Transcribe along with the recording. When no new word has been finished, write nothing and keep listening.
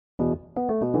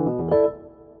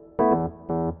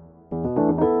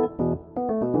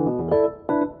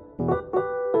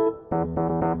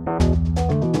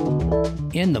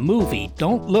In the movie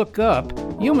Don't Look Up,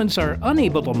 humans are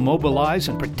unable to mobilize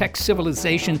and protect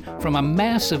civilization from a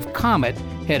massive comet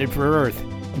headed for Earth.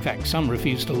 In fact, some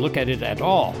refuse to look at it at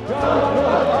all. Don't look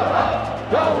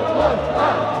up! Don't look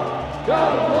up!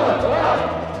 Don't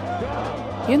look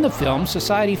up! In the film,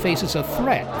 society faces a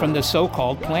threat from the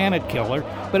so-called planet killer,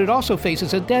 but it also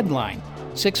faces a deadline,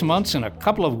 6 months and a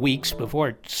couple of weeks before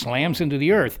it slams into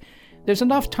the Earth. There's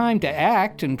enough time to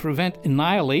act and prevent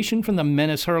annihilation from the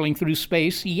menace hurling through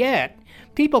space, yet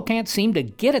people can't seem to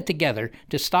get it together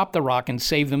to stop the rock and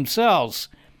save themselves.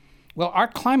 Well, our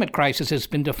climate crisis has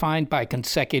been defined by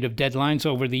consecutive deadlines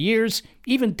over the years,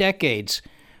 even decades.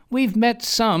 We've met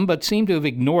some, but seem to have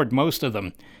ignored most of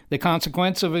them. The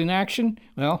consequence of inaction?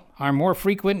 Well, are more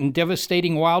frequent and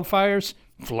devastating wildfires,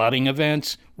 flooding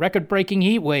events, record-breaking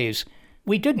heat waves.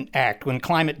 We didn't act when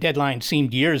climate deadlines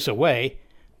seemed years away.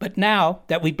 But now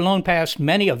that we've blown past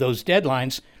many of those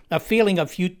deadlines, a feeling of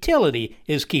futility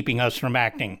is keeping us from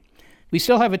acting. We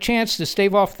still have a chance to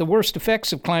stave off the worst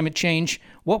effects of climate change.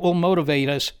 What will motivate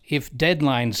us if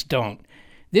deadlines don't?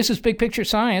 This is Big Picture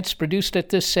Science, produced at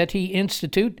the SETI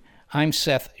Institute. I'm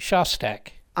Seth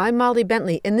Shostak. I'm Molly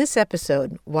Bentley. In this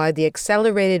episode, why the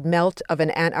accelerated melt of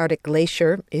an Antarctic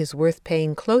glacier is worth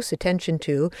paying close attention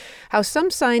to, how some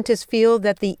scientists feel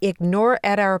that the ignore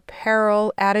at our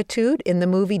peril attitude in the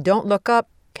movie Don't Look Up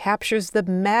captures the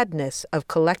madness of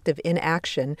collective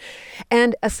inaction,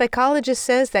 and a psychologist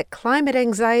says that climate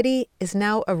anxiety is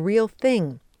now a real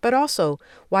thing, but also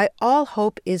why all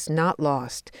hope is not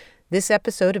lost. This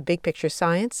episode of Big Picture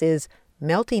Science is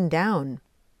Melting Down.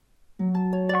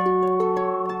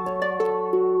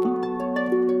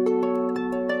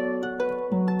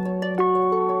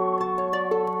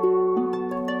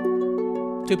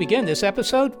 To begin this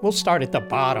episode, we'll start at the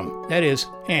bottom, that is,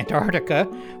 Antarctica,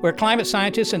 where climate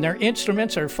scientists and their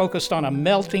instruments are focused on a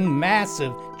melting,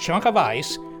 massive chunk of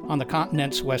ice on the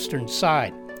continent's western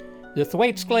side. The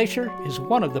Thwaites Glacier is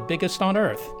one of the biggest on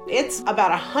Earth. It's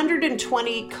about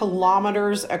 120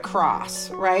 kilometers across,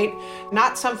 right?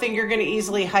 Not something you're going to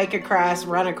easily hike across,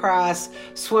 run across,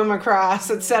 swim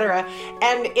across, etc.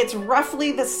 And it's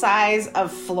roughly the size of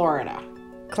Florida.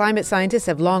 Climate scientists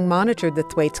have long monitored the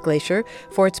Thwaites Glacier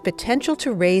for its potential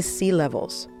to raise sea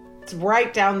levels. It's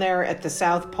right down there at the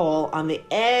South Pole on the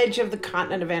edge of the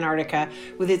continent of Antarctica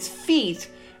with its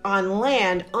feet on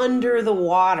land under the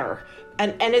water.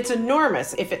 And it's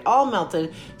enormous. If it all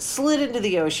melted, slid into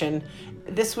the ocean,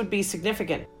 this would be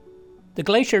significant. The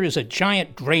glacier is a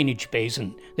giant drainage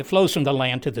basin that flows from the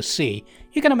land to the sea.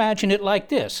 You can imagine it like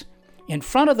this. In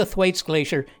front of the Thwaites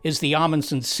Glacier is the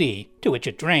Amundsen Sea, to which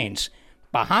it drains.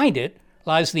 Behind it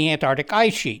lies the Antarctic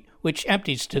ice sheet, which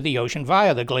empties to the ocean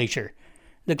via the glacier.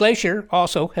 The glacier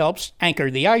also helps anchor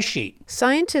the ice sheet.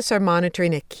 Scientists are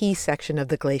monitoring a key section of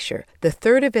the glacier, the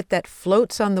third of it that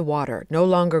floats on the water, no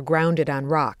longer grounded on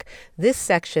rock. This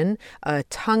section, a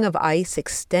tongue of ice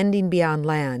extending beyond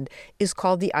land, is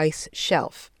called the ice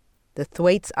shelf. The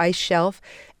Thwaites ice shelf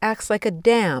acts like a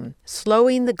dam,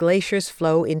 slowing the glacier's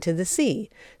flow into the sea.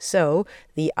 So,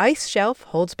 the ice shelf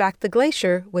holds back the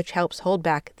glacier, which helps hold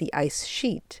back the ice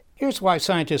sheet. Here's why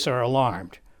scientists are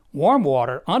alarmed. Warm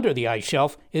water under the ice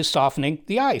shelf is softening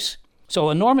the ice, so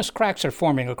enormous cracks are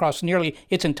forming across nearly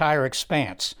its entire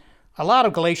expanse. A lot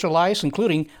of glacial ice,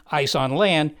 including ice on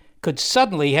land, could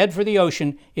suddenly head for the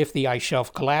ocean if the ice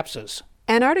shelf collapses.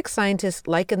 Antarctic scientists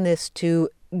liken this to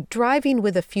driving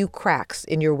with a few cracks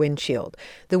in your windshield.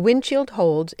 The windshield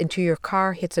holds until your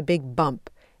car hits a big bump,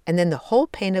 and then the whole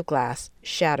pane of glass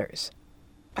shatters.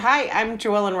 Hi, I'm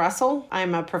Joellen Russell.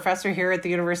 I'm a professor here at the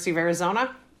University of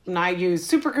Arizona, and I use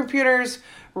supercomputers,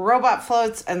 robot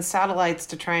floats, and satellites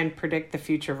to try and predict the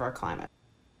future of our climate.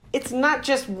 It's not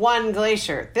just one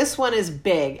glacier. This one is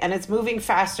big, and it's moving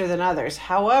faster than others.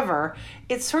 However,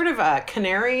 it's sort of a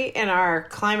canary in our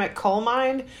climate coal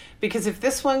mine, because if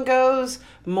this one goes,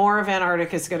 more of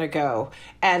Antarctica is going to go.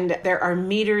 And there are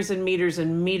meters and meters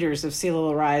and meters of sea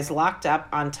level rise locked up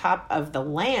on top of the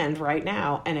land right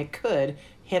now, and it could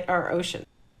hit our ocean.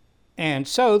 And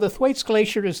so the Thwaites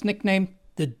Glacier is nicknamed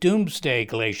the Doomsday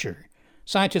Glacier.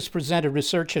 Scientists presented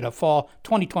research at a fall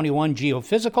 2021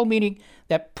 geophysical meeting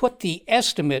that put the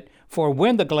estimate for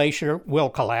when the glacier will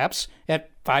collapse at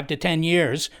 5 to 10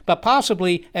 years, but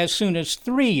possibly as soon as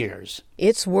 3 years.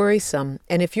 It's worrisome,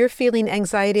 and if you're feeling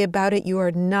anxiety about it, you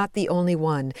are not the only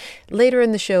one. Later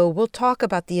in the show, we'll talk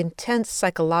about the intense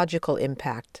psychological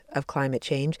impact of climate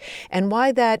change and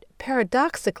why that,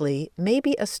 paradoxically, may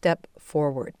be a step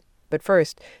forward. But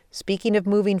first, speaking of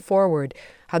moving forward,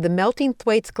 how the melting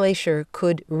Thwaites Glacier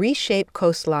could reshape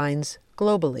coastlines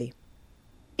globally.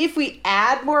 If we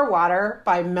add more water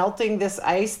by melting this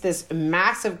ice, this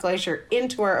massive glacier,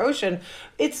 into our ocean,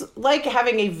 it's like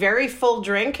having a very full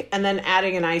drink and then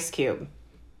adding an ice cube.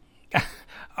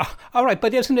 All right,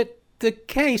 but isn't it the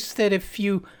case that if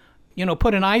you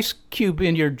put an ice cube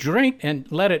in your drink and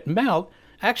let it melt,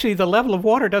 actually the level of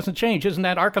water doesn't change? Isn't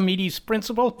that Archimedes'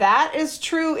 principle? That is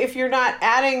true if you're not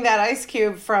adding that ice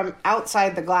cube from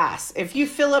outside the glass. If you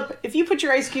put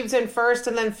your ice cubes in first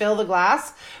and then fill the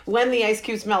glass, when the ice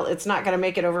cubes melt, it's not going to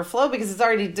make it overflow because it's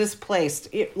already displaced.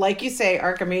 Like you say,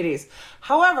 Archimedes.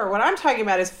 However, what I'm talking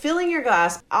about is filling your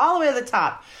glass all the way to the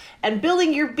top and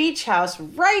building your beach house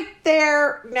right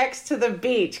there next to the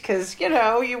beach because,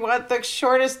 you want the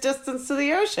shortest distance to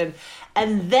the ocean.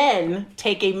 And then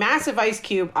take a massive ice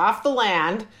cube off the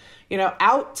land,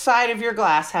 outside of your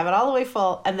glass, have it all the way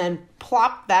full, and then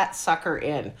plop that sucker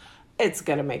in. It's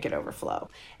going to make it overflow.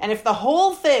 And if the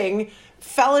whole thing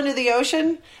fell into the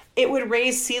ocean, it would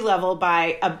raise sea level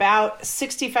by about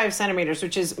 65 centimeters,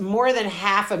 which is more than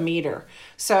half a meter.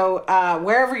 So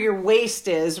wherever your waist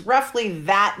is, roughly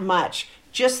that much.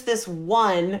 Just this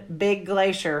one big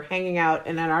glacier hanging out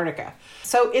in Antarctica.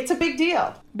 So it's a big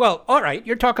deal. Well, all right.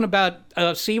 You're talking about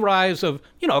a sea rise of,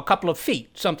 a couple of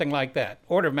feet, something like that,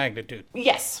 order of magnitude.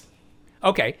 Yes.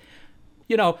 Okay.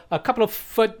 A couple of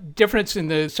foot difference in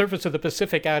the surface of the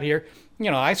Pacific out here,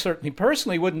 I certainly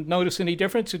personally wouldn't notice any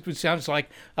difference. It sounds like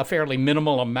a fairly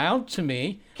minimal amount to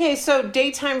me. Okay, so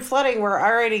daytime flooding we're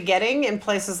already getting in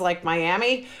places like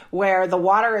Miami where the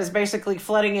water is basically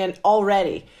flooding in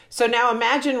already. So now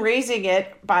imagine raising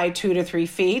it by 2 to 3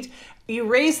 feet. You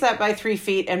raise that by 3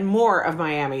 feet and more of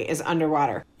Miami is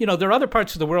underwater. There are other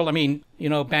parts of the world,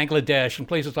 Bangladesh and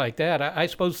places like that. I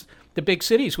suppose the big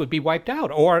cities would be wiped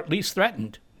out or at least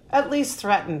threatened. At least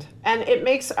threatened. And it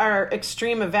makes our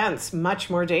extreme events much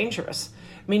more dangerous.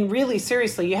 Really,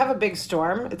 seriously, you have a big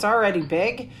storm, it's already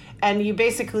big, and you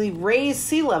basically raise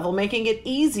sea level, making it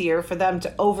easier for them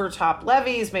to overtop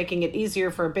levees, making it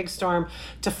easier for a big storm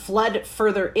to flood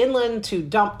further inland, to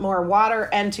dump more water,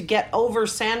 and to get over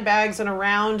sandbags and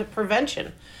around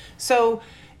prevention. So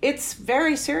it's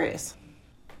very serious.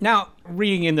 Now,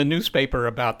 reading in the newspaper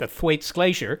about the Thwaites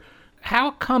Glacier,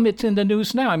 how come it's in the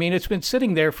news now? It's been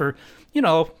sitting there for,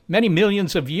 many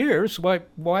millions of years.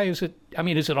 Why is it,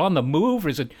 is it on the move? Or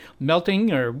is it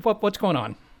melting or what's going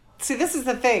on? See, this is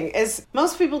the thing, is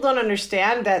most people don't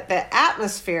understand that the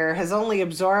atmosphere has only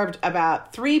absorbed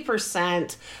about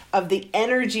 3% of the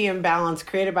energy imbalance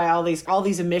created by all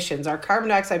these emissions, our carbon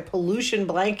dioxide pollution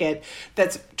blanket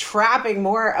that's trapping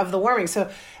more of the warming.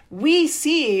 So we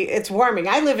see it's warming.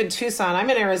 I live in Tucson. I'm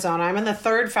in Arizona. I'm in the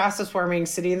third fastest warming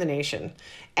city in the nation.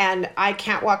 And I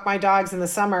can't walk my dogs in the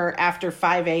summer after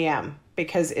 5 a.m.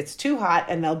 because it's too hot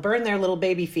and they'll burn their little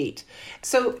baby feet.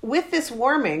 So with this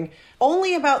warming,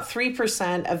 only about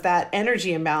 3% of that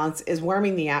energy imbalance is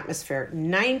warming the atmosphere.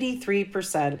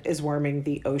 93% is warming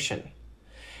the ocean.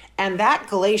 And that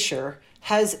glacier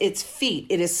has its feet.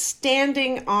 It is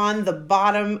standing on the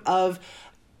bottom of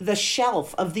the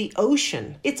shelf of the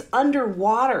ocean. It's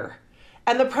underwater.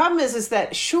 And the problem is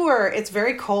that, sure, it's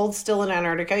very cold still in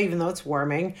Antarctica, even though it's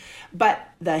warming, but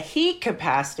the heat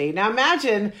capacity. Now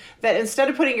imagine that instead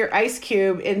of putting your ice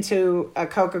cube into a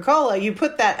Coca-Cola, you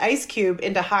put that ice cube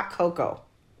into hot cocoa.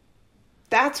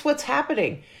 That's what's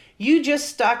happening. You just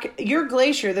stuck, your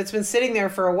glacier that's been sitting there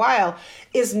for a while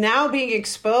is now being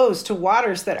exposed to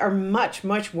waters that are much,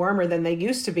 much warmer than they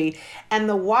used to be. And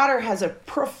the water has a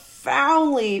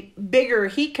profoundly bigger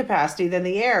heat capacity than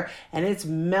the air, and it's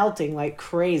melting like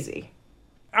crazy.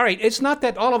 All right, it's not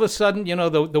that all of a sudden,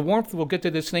 the warmth will get to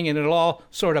this thing and it'll all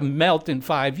sort of melt in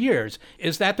 5 years.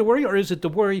 Is that the worry, or is the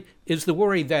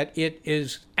worry that it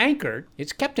is anchored,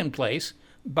 it's kept in place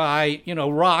by,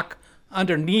 rock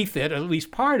underneath it, at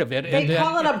least part of it? They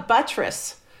call it a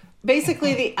buttress.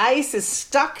 Basically, the ice is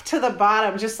stuck to the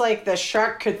bottom, just like the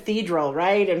Chartres Cathedral,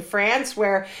 right, in France,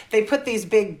 where they put these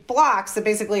big blocks that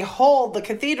basically hold the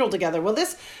cathedral together. Well,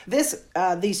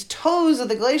 these toes of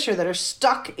the glacier that are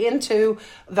stuck into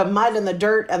the mud and the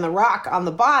dirt and the rock on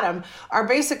the bottom are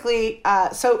basically,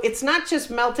 so it's not just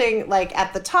melting like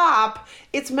at the top,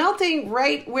 it's melting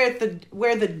right where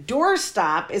the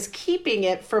doorstop is keeping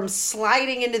it from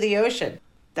sliding into the ocean.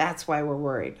 That's why we're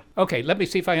worried. Okay, let me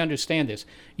see if I understand this.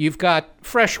 You've got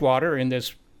fresh water in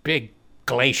this big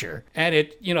glacier, and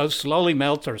it, slowly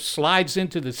melts or slides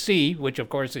into the sea, which of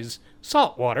course is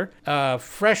salt water.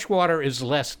 Fresh water is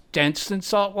less dense than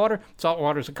salt water. Salt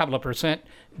water is a couple of percent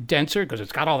denser because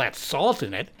it's got all that salt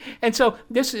in it. And so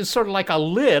this is sort of like a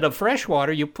lid of fresh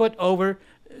water you put over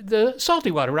the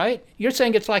salty water, right? You're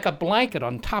saying it's like a blanket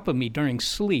on top of me during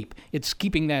sleep. It's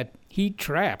keeping that heat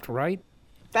trapped, right?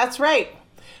 That's right.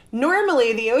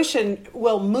 Normally, the ocean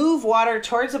will move water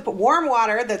towards warm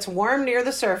water that's warm near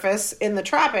the surface in the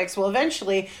tropics will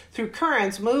eventually, through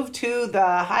currents, move to the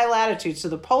high latitudes, to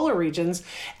the polar regions,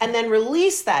 and then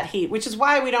release that heat, which is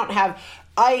why we don't have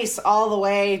ice all the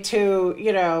way to,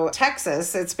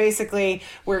 Texas. It's basically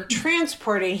we're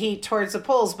transporting heat towards the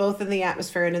poles, both in the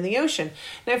atmosphere and in the ocean.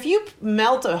 Now, if you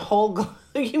melt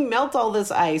you melt all this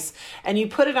ice and you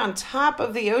put it on top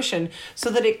of the ocean so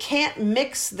that it can't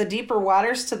mix the deeper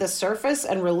waters to the surface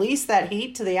and release that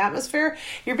heat to the atmosphere,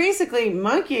 you're basically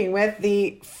monkeying with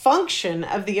the function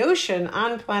of the ocean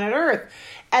on planet Earth.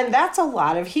 And that's a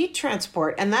lot of heat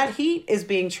transport. And that heat is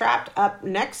being trapped up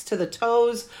next to the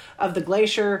toes of the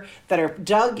glacier that are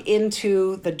dug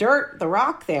into the dirt, the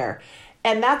rock there.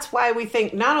 And that's why we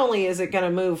think not only is it going to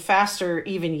move faster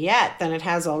even yet than it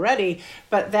has already,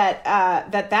 but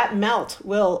that melt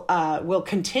will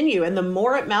continue. And the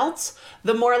more it melts,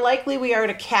 the more likely we are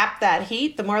to cap that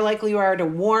heat, the more likely we are to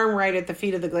warm right at the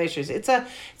feet of the glaciers. It's a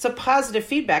positive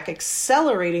feedback,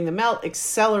 accelerating the melt,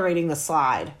 accelerating the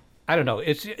slide. I don't know.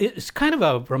 It's kind of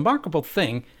a remarkable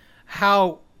thing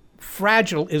how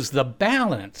fragile is the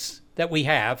balance that we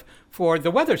have for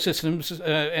the weather systems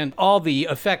and all the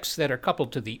effects that are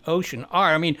coupled to the ocean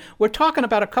are. I mean, we're talking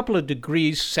about a couple of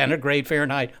degrees centigrade,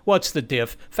 Fahrenheit. What's the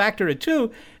diff? Factor it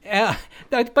 2.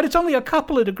 But it's only a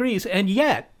couple of degrees, and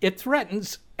yet it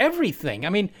threatens everything. I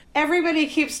mean, everybody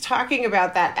keeps talking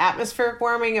about that atmospheric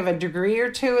warming of a degree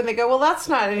or 2, and they go, well, that's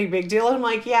not any big deal. And I'm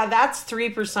like, yeah, that's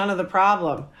 3% of the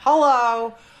problem.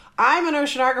 Hello, I'm an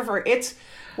oceanographer.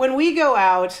 When we go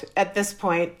out at this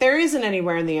point, there isn't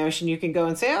anywhere in the ocean you can go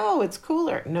and say, oh, it's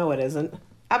cooler. No, it isn't.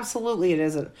 Absolutely, it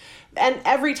isn't. And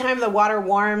every time the water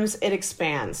warms, it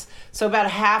expands. So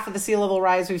about half of the sea level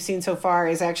rise we've seen so far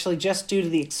is actually just due to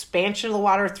the expansion of the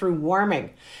water through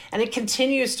warming. And it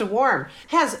continues to warm.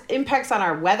 It has impacts on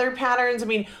our weather patterns. I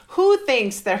mean, who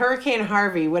thinks that Hurricane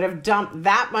Harvey would have dumped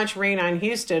that much rain on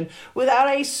Houston without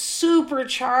a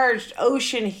supercharged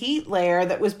ocean heat layer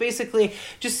that was basically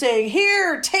just saying,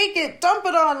 here, take it, dump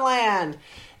it on land?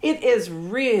 It is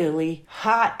really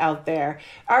hot out there.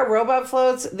 Our robot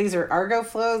floats, these are Argo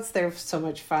floats. They're so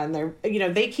much fun.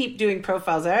 They keep doing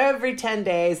profiles every 10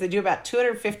 days. They do about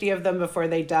 250 of them before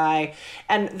they die.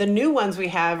 And the new ones we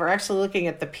have are actually looking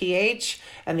at the pH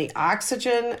and the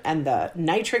oxygen and the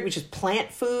nitrate, which is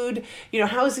plant food.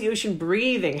 How is the ocean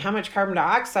breathing? How much carbon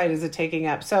dioxide is it taking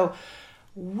up? So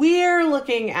we're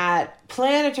looking at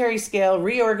planetary scale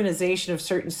reorganization of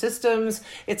certain systems.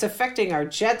 It's affecting our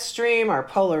jet stream, our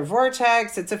polar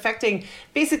vortex. It's affecting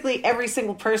basically every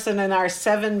single person in our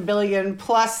 7 billion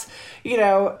plus,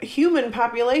 human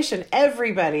population.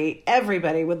 Everybody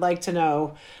would like to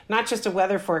know, not just a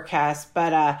weather forecast,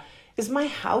 but is my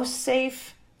house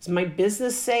safe? Is my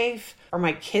business safe? Are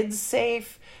my kids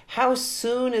safe? How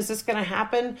soon is this going to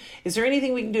happen? Is there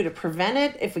anything we can do to prevent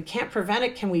it? If we can't prevent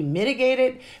it, can we mitigate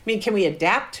it? I mean, can we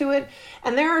adapt to it?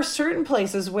 And there are certain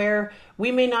places where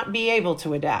we may not be able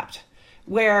to adapt.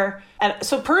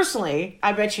 So personally,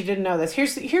 I bet you didn't know this.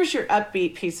 Here's your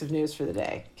upbeat piece of news for the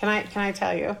day. Can I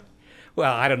tell you?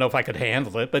 Well, I don't know if I could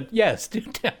handle it, but yes, do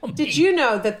tell me. Did you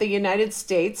know that the United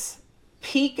States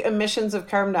peak emissions of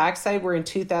carbon dioxide were in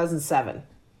 2007?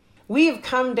 We have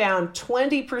come down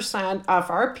 20% off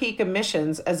our peak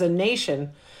emissions as a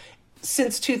nation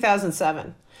since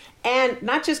 2007. And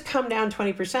not just come down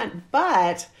 20%,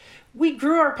 but we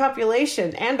grew our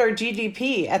population and our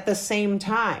GDP at the same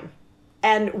time.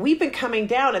 And we've been coming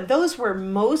down, and those were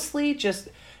mostly just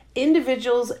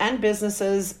individuals and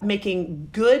businesses making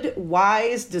good,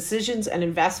 wise decisions and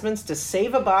investments to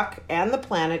save a buck and the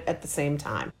planet at the same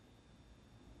time.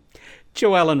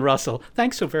 Joellen Russell,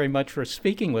 thanks so very much for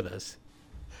speaking with us.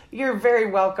 You're very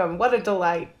welcome. What a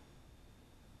delight.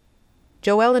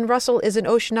 Joellen Russell is an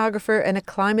oceanographer and a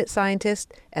climate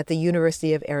scientist at the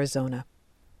University of Arizona.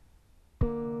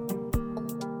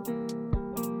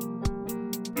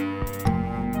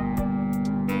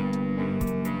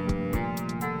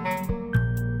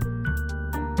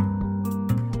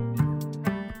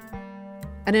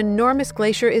 An enormous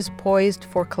glacier is poised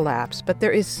for collapse, but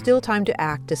there is still time to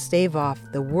act to stave off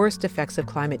the worst effects of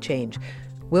climate change.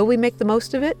 Will we make the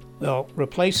most of it? Well,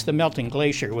 replace the melting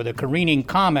glacier with a careening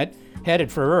comet headed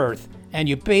for Earth, and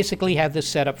you basically have this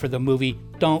set up for the movie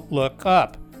Don't Look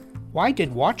Up. Why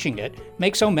did watching it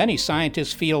make so many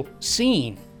scientists feel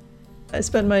seen? I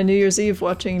spent my New Year's Eve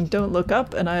watching Don't Look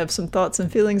Up, and I have some thoughts and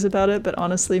feelings about it, but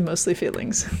honestly, mostly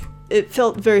feelings. It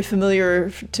felt very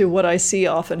familiar to what I see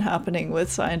often happening with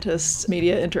scientists'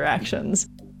 media interactions.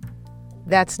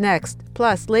 That's next.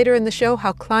 Plus, later in the show,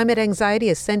 how climate anxiety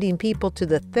is sending people to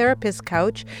the therapist's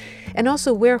couch, and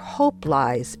also where hope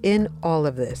lies in all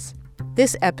of this.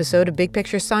 This episode of Big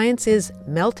Picture Science is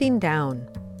Melting Down.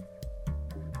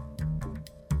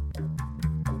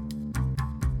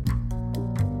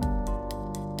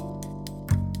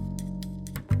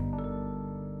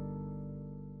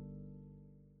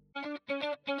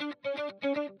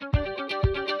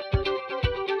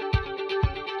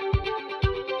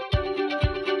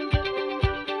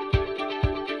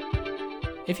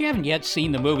 If you haven't yet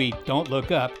seen the movie Don't Look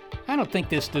Up, I don't think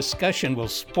this discussion will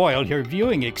spoil your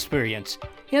viewing experience.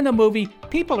 In the movie,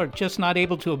 people are just not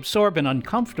able to absorb an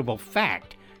uncomfortable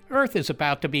fact. Earth is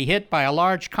about to be hit by a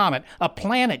large comet, a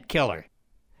planet killer.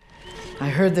 I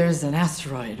heard there's an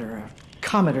asteroid or a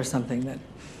comet or something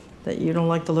that you don't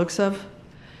like the looks of.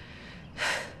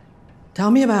 Tell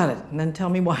me about it, and then tell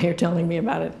me why you're telling me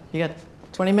about it. You got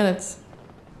 20 minutes.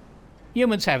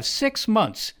 Humans have 6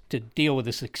 months to deal with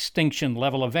this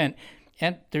extinction-level event,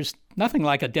 and there's nothing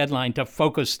like a deadline to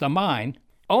focus the mind.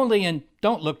 Only in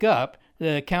Don't Look Up,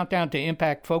 the countdown to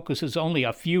impact focuses only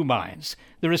a few minds.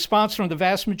 The response from the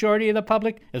vast majority of the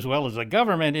public, as well as the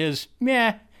government, is,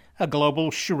 meh, a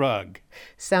global shrug.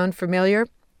 Sound familiar?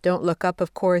 Don't Look Up,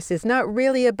 of course, is not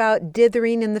really about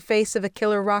dithering in the face of a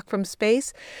killer rock from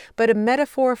space, but a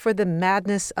metaphor for the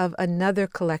madness of another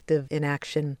collective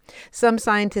inaction. Some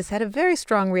scientists had a very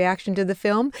strong reaction to the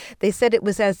film. They said it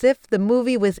was as if the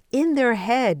movie was in their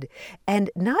head, and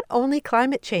not only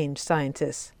climate change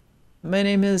scientists. My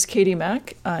name is Katie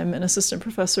Mack. I'm an assistant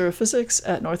professor of physics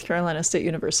at North Carolina State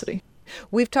University.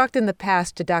 We've talked in the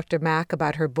past to Dr. Mack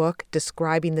about her book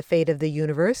describing the fate of the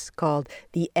universe called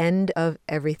The End of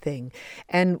Everything.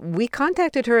 And we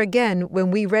contacted her again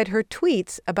when we read her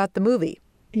tweets about the movie.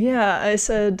 Yeah, I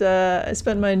said I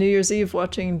spent my New Year's Eve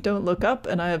watching Don't Look Up,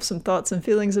 and I have some thoughts and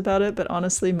feelings about it, but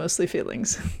honestly, mostly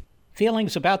feelings.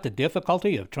 Feelings about the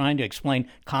difficulty of trying to explain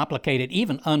complicated,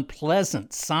 even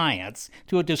unpleasant science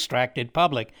to a distracted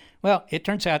public. Well, it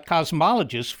turns out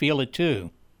cosmologists feel it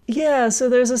too. Yeah, so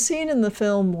there's a scene in the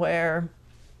film where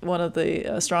one of the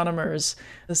astronomers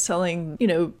is telling,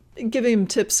 giving him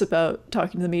tips about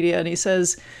talking to the media, and he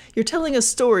says, "You're telling a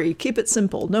story, keep it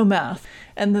simple, no math."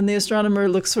 And then the astronomer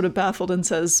looks sort of baffled and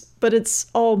says, "But it's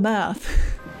all math."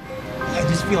 I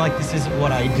just feel like this isn't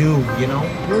what I do,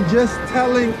 You're just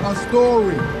telling a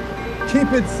story.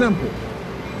 Keep it simple.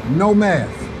 No math.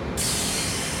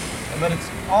 But it's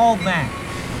all math.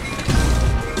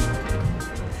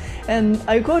 And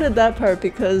I quoted that part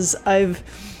because I've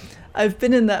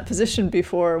been in that position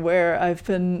before where I've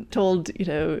been told,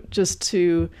 just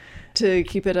to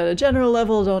keep it at a general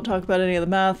level, don't talk about any of the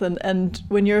math. And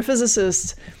when you're a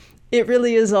physicist, it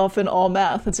really is often all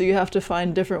math. And so you have to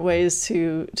find different ways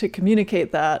to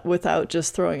communicate that without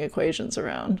just throwing equations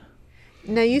around.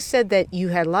 Now, you said that you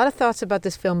had a lot of thoughts about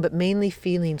this film, but mainly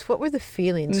feelings. What were the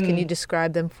feelings? Can you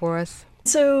describe them for us?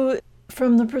 So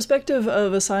from the perspective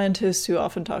of a scientist who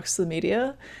often talks to the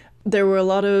media, there were a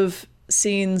lot of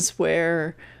scenes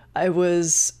where I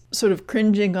was sort of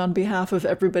cringing on behalf of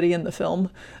everybody in the film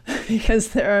because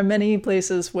there are many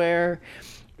places where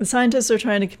the scientists are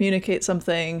trying to communicate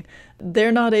something. They're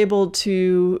not able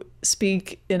to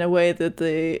speak in a way that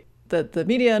the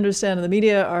media understand, and the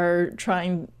media are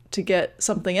trying to get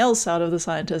something else out of the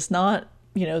scientists, not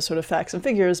sort of facts and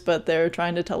figures, but they're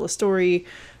trying to tell a story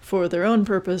for their own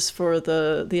purpose, for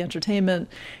the entertainment.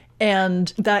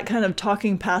 And that kind of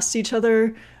talking past each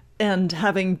other and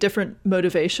having different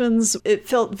motivations, it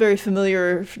felt very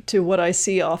familiar to what I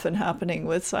see often happening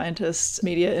with scientists'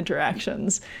 media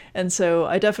interactions. And so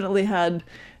I definitely had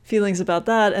feelings about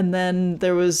that. And then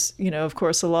there was, of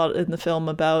course, a lot in the film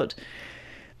about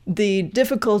the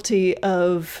difficulty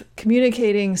of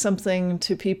communicating something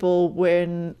to people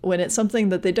when it's something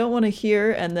that they don't want to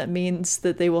hear, and that means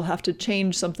that they will have to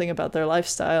change something about their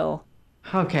lifestyle.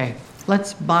 Okay,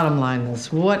 let's bottom line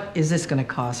this. What is this going to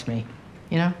cost me?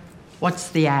 What's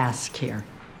the ask here?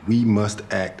 We must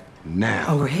act now.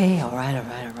 Oh, hey, all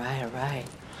right.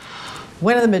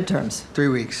 When are the midterms? 3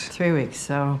 weeks. 3 weeks.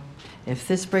 So if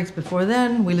this breaks before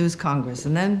then, we lose Congress,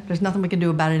 and then there's nothing we can do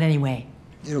about it anyway.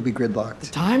 It'll be gridlocked.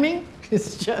 Timing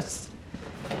is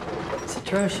it's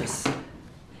atrocious.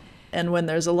 And when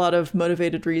there's a lot of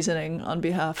motivated reasoning on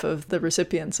behalf of the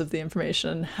recipients of the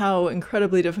information, how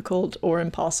incredibly difficult or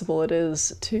impossible it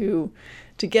is to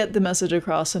get the message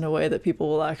across in a way that people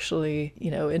will actually,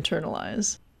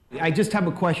 internalize. I just have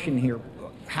a question here.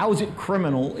 How is it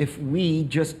criminal if we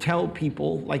just tell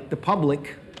people, like the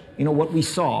public, what we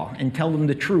saw and tell them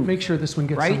the truth? Make sure this one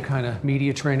gets right? some kind of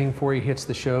media training before he hits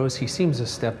the shows. He seems a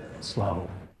step slow.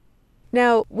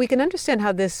 Now, we can understand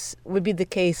how this would be the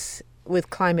case with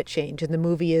climate change, and the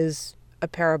movie is a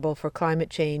parable for climate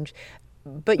change.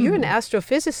 But you're an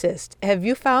astrophysicist. Have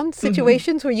you found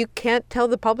situations where you can't tell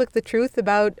the public the truth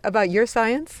about your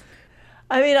science?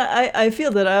 I mean, I feel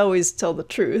that I always tell the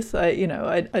truth. I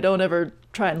don't ever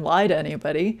try and lie to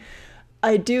anybody.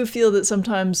 I do feel that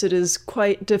sometimes it is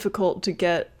quite difficult to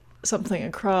get something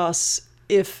across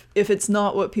if it's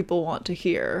not what people want to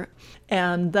hear.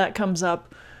 And that comes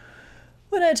up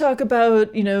when I talk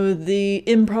about, the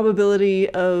improbability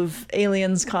of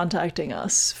aliens contacting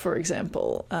us, for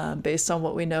example, based on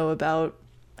what we know about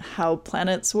how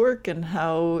planets work and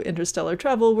how interstellar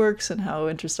travel works and how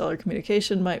interstellar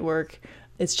communication might work.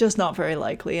 It's just not very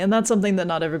likely. And that's something that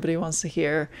not everybody wants to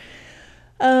hear.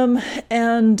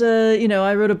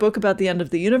 I wrote a book about the end of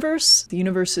the universe. The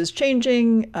universe is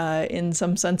changing. In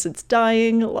some sense, it's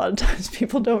dying. A lot of times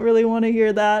people don't really want to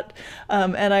hear that.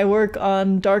 And I work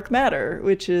on dark matter,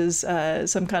 which is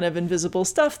some kind of invisible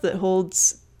stuff that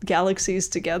holds galaxies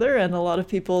together. And a lot of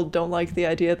people don't like the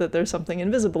idea that there's something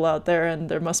invisible out there and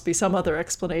there must be some other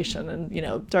explanation.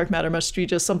 And, dark matter must be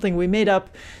just something we made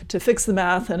up to fix the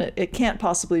math, and it can't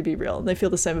possibly be real. And they feel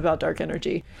the same about dark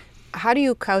energy. How do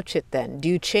you couch it then? Do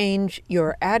you change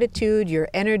your attitude, your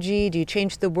energy? Do you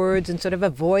change the words and sort of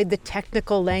avoid the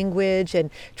technical language and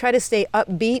try to stay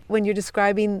upbeat when you're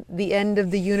describing the end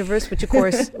of the universe, which of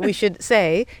course we should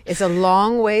say is a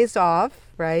long ways off,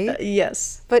 right?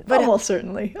 Yes, but almost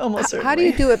certainly. How do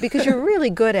you do it? Because you're really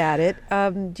good at it.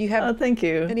 Do you have thank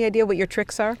you. Any idea what your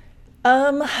tricks are?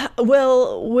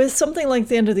 Well, with something like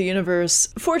the end of the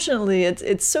universe, fortunately,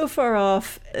 it's so far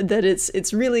off that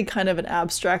it's really kind of an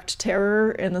abstract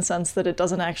terror in the sense that it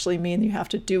doesn't actually mean you have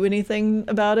to do anything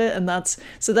about it, and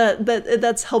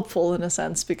that's helpful in a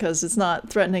sense because it's not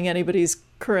threatening anybody's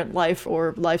current life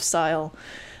or lifestyle.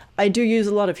 I do use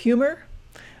a lot of humor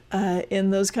in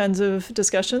those kinds of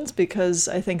discussions because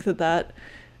I think that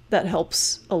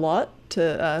helps a lot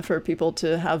for people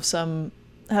to have some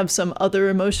other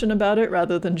emotion about it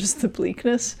rather than just the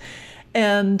bleakness.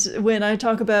 And when I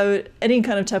talk about any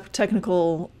kind of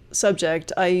technical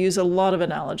subject, I use a lot of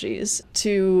analogies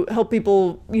to help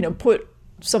people, put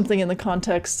something in the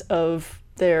context of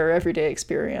their everyday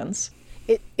experience.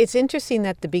 It's interesting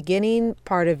that the beginning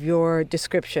part of your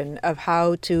description of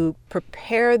how to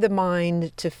prepare the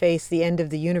mind to face the end of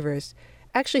the universe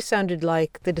actually sounded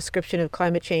like the description of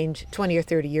climate change 20 or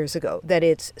 30 years ago, that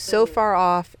it's so far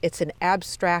off, it's an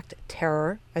abstract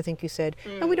terror, I think you said,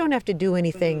 and we don't have to do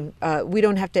anything, we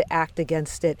don't have to act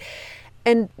against it.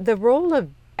 And the role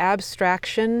of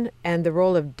abstraction and the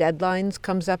role of deadlines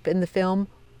comes up in the film.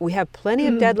 We have plenty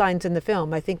of deadlines in the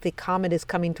film. I think the comet is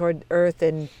coming toward Earth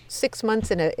in 6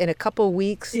 months, in a couple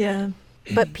weeks. Yeah.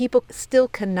 But people still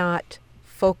cannot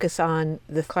focus on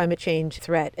the climate change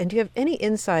threat. And do you have any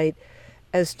insight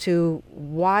as to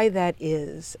why that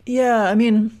is? Yeah, I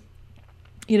mean,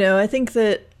 I think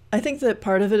that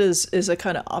part of it is a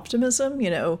kind of optimism,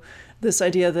 this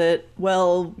idea that,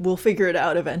 well, we'll figure it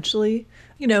out eventually.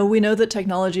 We know that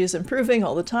technology is improving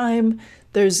all the time.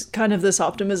 There's kind of this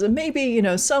optimism, maybe,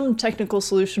 some technical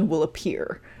solution will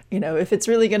appear. If it's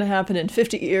really going to happen in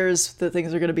 50 years, that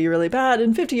things are going to be really bad.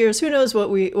 In 50 years, who knows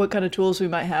what kind of tools we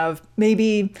might have.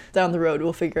 Maybe down the road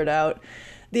we'll figure it out.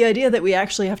 The idea that we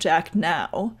actually have to act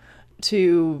now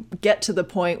to get to the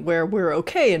point where we're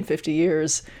okay in 50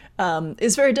 years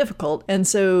is very difficult. And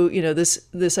so,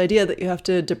 this idea that you have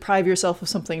to deprive yourself of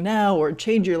something now or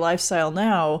change your lifestyle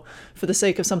now for the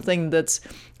sake of something that's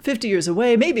 50 years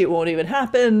away, maybe it won't even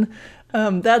happen.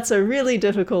 That's a really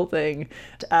difficult thing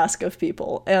to ask of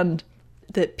people. And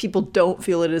that people don't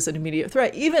feel it is an immediate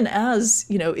threat, even as,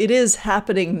 it is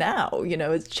happening now.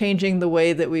 It's changing the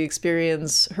way that we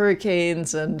experience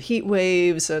hurricanes and heat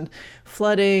waves and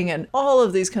flooding and all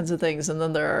of these kinds of things. And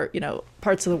then there are,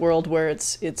 parts of the world where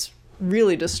it's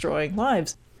really destroying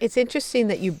lives. It's interesting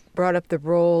that you brought up the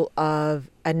role of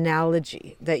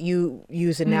analogy, that you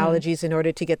use analogies in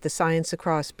order to get the science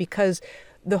across, because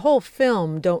the whole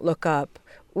film, Don't Look Up,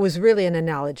 was really an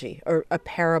analogy or a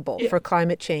parable for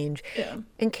climate change. Yeah.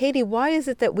 And Katie, why is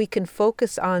it that we can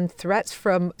focus on threats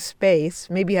from space,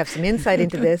 maybe you have some insight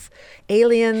into this,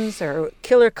 aliens or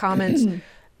killer comets,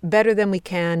 better than we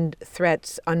can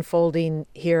threats unfolding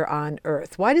here on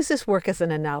Earth? Why does this work as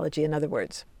an analogy, in other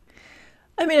words?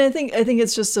 I mean, I think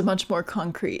it's just a much more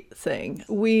concrete thing.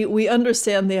 We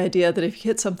understand the idea that if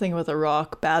you hit something with a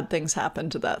rock, bad things happen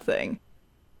to that thing.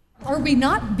 Are we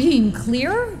not being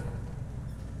clear?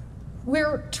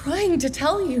 We're trying to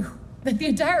tell you that the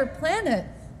entire planet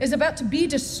is about to be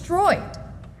destroyed.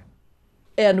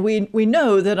 And we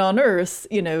know that on Earth,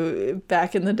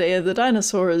 back in the day of the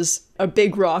dinosaurs, a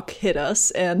big rock hit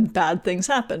us and bad things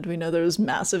happened. We know there was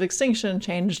massive extinction,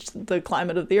 changed the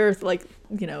climate of the Earth. It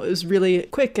was really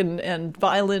quick and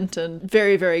violent and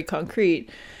very, very concrete.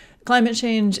 Climate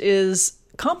change is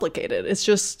complicated. It's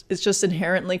just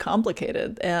inherently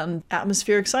complicated. And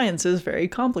atmospheric science is very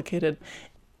complicated.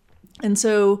 And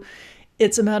so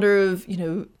it's a matter of,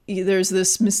 there's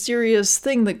this mysterious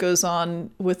thing that goes on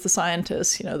with the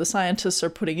scientists. The scientists are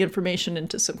putting information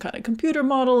into some kind of computer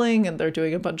modeling, and they're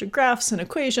doing a bunch of graphs and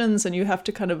equations, and you have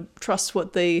to kind of trust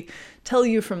what they tell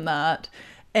you from that.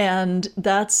 And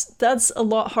that's a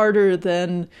lot harder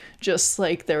than just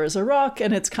there is a rock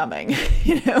and it's coming.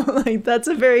 That's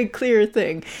a very clear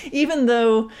thing. Even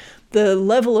though the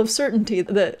level of certainty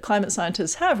that climate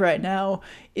scientists have right now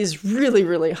is really,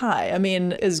 really high. I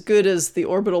mean, as good as the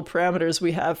orbital parameters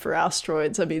we have for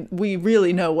asteroids, we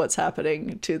really know what's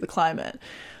happening to the climate.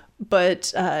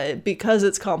 But because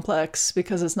it's complex,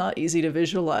 because it's not easy to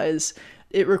visualize,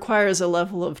 it requires a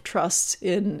level of trust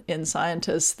in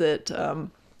scientists that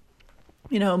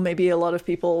maybe a lot of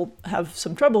people have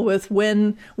some trouble with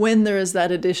when there is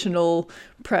that additional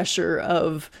pressure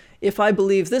of, if I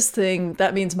believe this thing,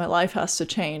 that means my life has to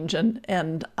change.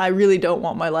 And I really don't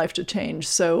want my life to change.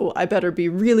 So I better be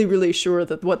really, really sure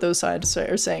that what those scientists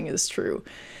are saying is true.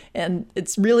 And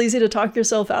it's real easy to talk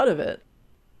yourself out of it.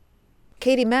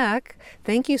 Katie Mack,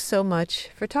 thank you so much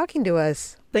for talking to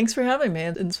us. Thanks for having me.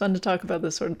 It's fun to talk about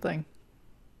this sort of thing.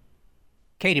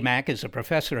 Katie Mack is a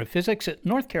professor of physics at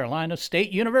North Carolina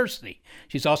State University.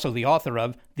 She's also the author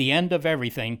of The End of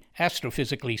Everything,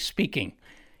 Astrophysically Speaking.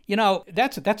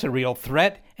 That's a real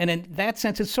threat, and in that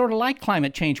sense, it's sort of like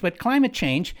climate change. But climate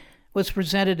change was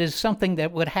presented as something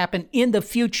that would happen in the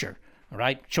future,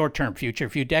 right? Short-term future, a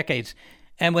few decades.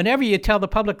 And whenever you tell the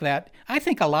public that, I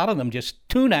think a lot of them just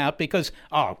tune out because,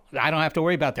 I don't have to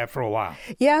worry about that for a while.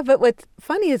 Yeah, but what's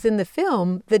funny is in the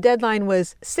film, the deadline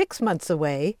was 6 months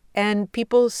away, and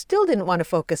people still didn't want to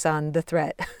focus on the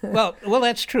threat. Well,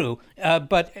 that's true.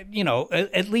 But,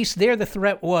 at least there the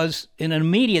threat was an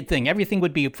immediate thing. Everything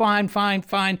would be fine,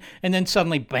 and then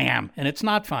suddenly, bam, and it's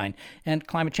not fine. And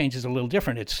climate change is a little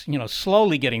different. It's,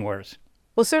 slowly getting worse.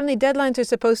 Well, certainly deadlines are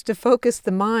supposed to focus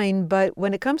the mind, but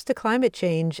when it comes to climate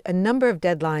change, a number of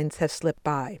deadlines have slipped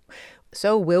by.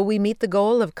 So will we meet the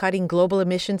goal of cutting global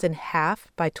emissions in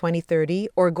half by 2030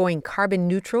 or going carbon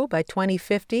neutral by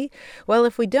 2050? Well,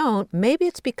 if we don't, maybe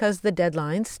it's because the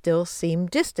deadlines still seem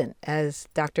distant, as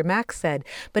Dr. Mack said.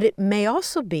 But it may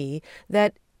also be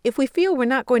that if we feel we're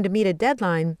not going to meet a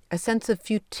deadline, a sense of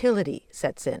futility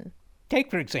sets in. Take,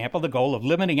 for example, the goal of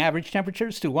limiting average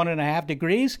temperatures to 1.5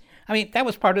 degrees. That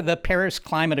was part of the Paris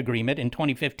Climate Agreement in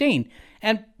 2015,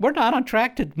 and we're not on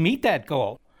track to meet that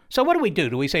goal. So what do we do?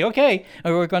 Do we say, okay,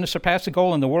 we're going to surpass the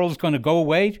goal and the world is going to go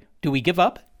away? Do we give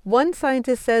up? One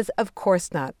scientist says, of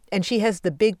course not, and she has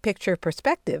the big picture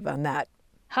perspective on that.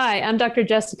 Hi, I'm Dr.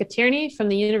 Jessica Tierney from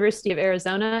the University of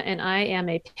Arizona, and I am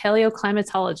a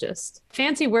paleoclimatologist.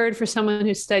 Fancy word for someone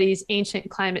who studies ancient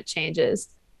climate changes.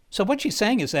 So what she's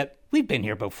saying is that we've been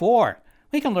here before.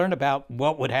 We can learn about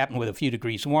what would happen with a few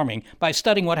degrees warming by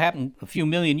studying what happened a few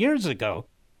million years ago.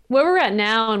 Where we're at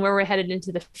now and where we're headed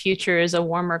into the future is a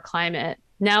warmer climate.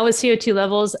 Now with CO2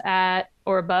 levels at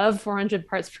or above 400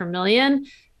 parts per million,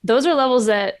 those are levels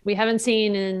that we haven't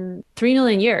seen in 3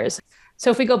 million years.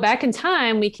 So if we go back in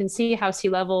time, we can see how sea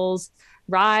levels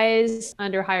rise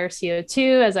under higher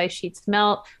CO2 as ice sheets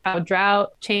melt, how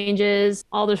drought changes,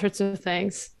 all those sorts of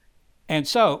things. And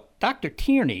so Dr.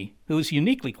 Tierney, who is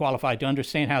uniquely qualified to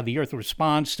understand how the Earth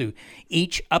responds to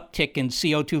each uptick in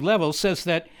CO2 levels, says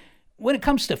that when it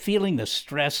comes to feeling the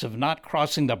stress of not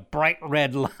crossing the bright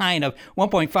red line of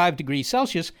 1.5 degrees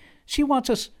Celsius, she wants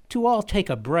us to all take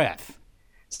a breath.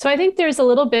 So I think there's a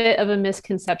little bit of a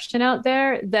misconception out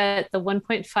there that the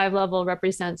 1.5 level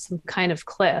represents some kind of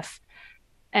cliff.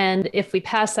 And if we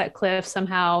pass that cliff,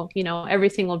 somehow,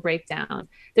 everything will break down.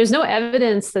 There's no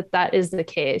evidence that that is the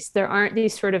case. There aren't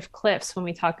these sort of cliffs when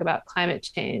we talk about climate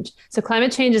change. So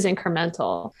climate change is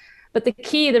incremental. But the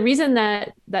reason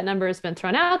that that number has been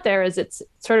thrown out there is it's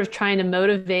sort of trying to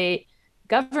motivate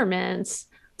governments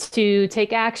to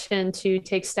take action, to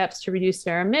take steps to reduce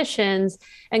their emissions.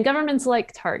 And governments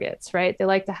like targets, right? They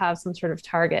like to have some sort of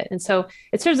target. And so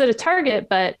it serves as a target,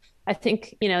 but I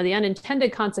think, the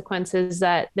unintended consequence is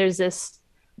that there's this,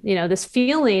 this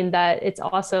feeling that it's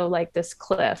also like this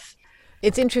cliff.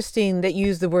 It's interesting that you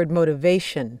use the word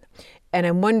motivation. And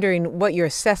I'm wondering what your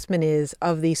assessment is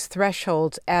of these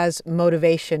thresholds as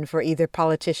motivation for either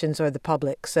politicians or the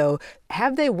public. So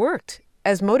have they worked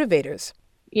as motivators?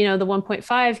 the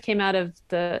 1.5 came out of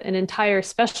an entire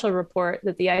special report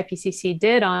that the IPCC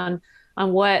did on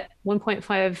what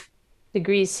 1.5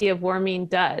 degrees C of warming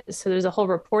does. So there's a whole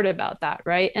report about that,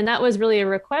 right? And that was really a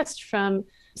request from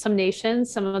some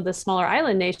nations, some of the smaller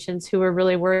island nations who were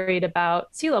really worried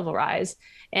about sea level rise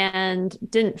and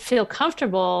didn't feel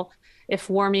comfortable if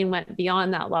warming went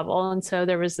beyond that level. And so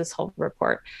there was this whole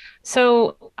report.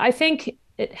 So I think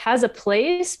it has a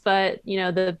place, but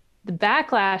the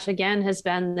backlash again has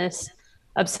been this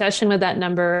obsession with that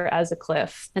number as a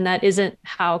cliff. And that isn't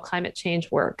how climate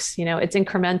change works. It's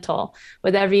incremental.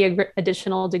 With every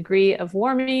additional degree of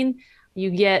warming, you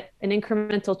get an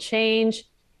incremental change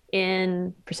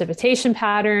in precipitation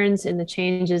patterns, in the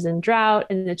changes in drought,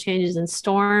 in the changes in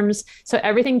storms. So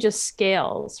everything just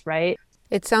scales, right?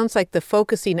 It sounds like the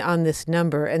focusing on this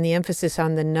number and the emphasis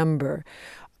on the number,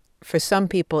 for some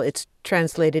people, it's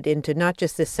translated into not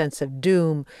just this sense of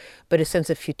doom, but a sense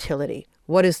of futility.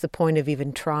 What is the point of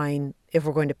even trying if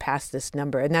we're going to pass this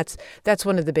number? And that's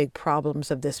one of the big problems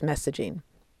of this messaging.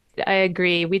 I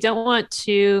agree. We don't want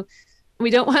to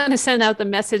send out the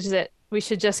message that we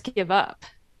should just give up,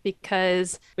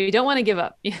 because we don't want to give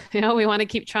up. We want to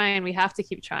keep trying. We have to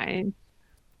keep trying.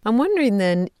 I'm wondering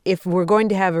then, if we're going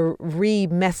to have a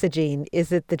re-messaging,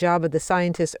 is it the job of the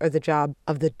scientists or the job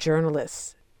of the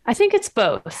journalists? I think it's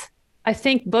both. I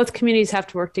think both communities have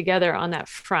to work together on that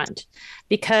front,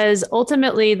 because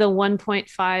ultimately the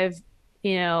 1.5,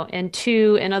 and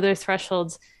 2 and other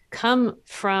thresholds come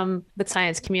from the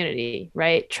science community,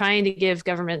 right? Trying to give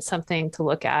government something to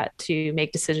look at, to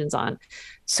make decisions on.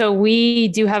 So we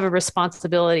do have a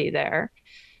responsibility there.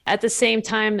 At the same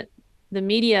time, the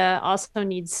media also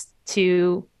needs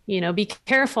to, be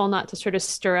careful not to sort of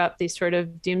stir up these sort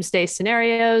of doomsday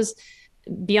scenarios.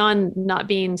 Beyond not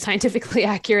being scientifically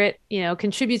accurate,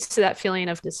 contributes to that feeling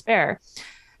of despair.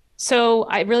 So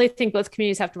I really think both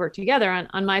communities have to work together.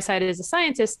 On my side as a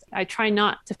scientist, I try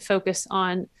not to focus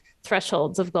on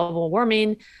thresholds of global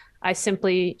warming. I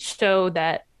simply show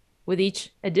that with each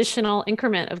additional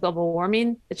increment of global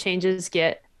warming, the changes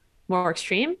get more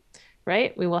extreme,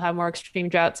 right? We will have more extreme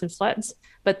droughts and floods,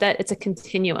 but that it's a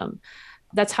continuum.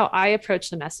 That's how I approach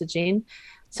the messaging.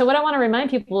 So what I want to remind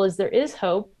people is there is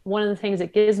hope. One of the things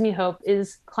that gives me hope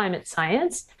is climate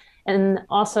science, and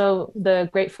also the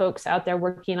great folks out there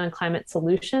working on climate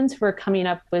solutions who are coming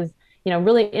up with,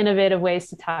 really innovative ways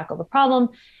to tackle the problem.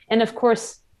 And of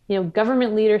course,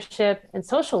 government leadership and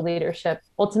social leadership.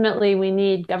 Ultimately, we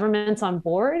need governments on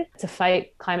board to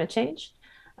fight climate change.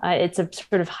 It's a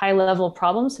sort of high-level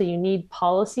problem, so you need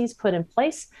policies put in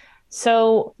place.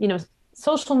 So,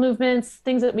 social movements,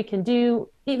 things that we can do,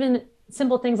 even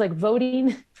simple things like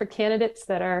voting for candidates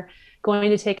that are going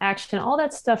to take action, all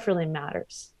that stuff really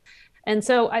matters. And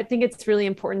so I think it's really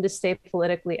important to stay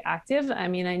politically active. I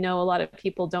mean, I know a lot of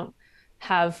people don't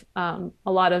have a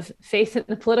lot of faith in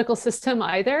the political system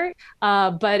either,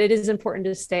 but it is important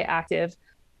to stay active.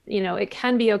 It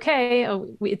can be okay.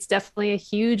 It's definitely a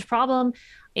huge problem,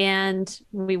 and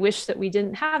we wish that we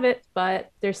didn't have it,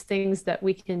 but there's things that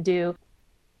we can do.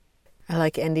 I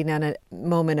like ending on a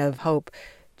moment of hope.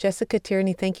 Jessica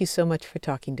Tierney, thank you so much for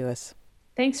talking to us.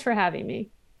 Thanks for having me.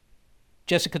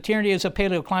 Jessica Tierney is a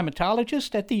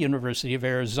paleoclimatologist at the University of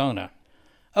Arizona.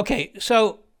 Okay,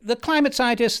 so the climate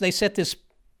scientists, they set this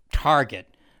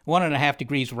target, 1.5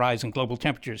 degrees rise in global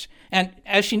temperatures. And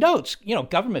as she notes,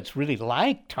 governments really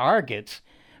like targets,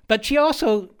 but she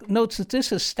also notes that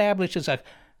this establishes a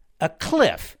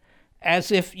cliff,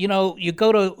 as if, you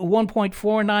go to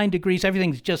 1.49 degrees,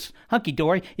 everything's just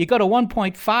hunky-dory. You go to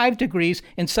 1.5 degrees,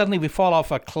 and suddenly we fall off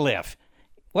a cliff.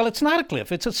 Well, it's not a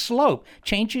cliff, it's a slope.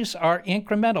 Changes are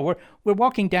incremental. We're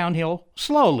walking downhill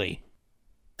slowly.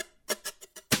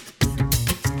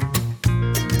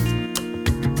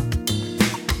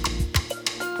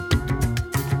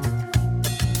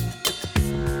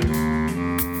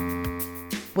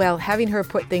 Well, having her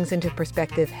put things into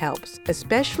perspective helps,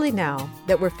 especially now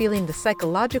that we're feeling the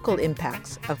psychological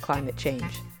impacts of climate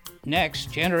change.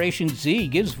 Next, Generation Z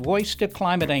gives voice to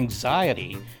climate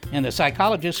anxiety and the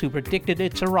psychologists who predicted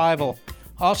its arrival.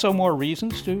 Also, more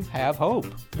reasons to have hope.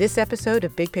 This episode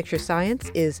of Big Picture Science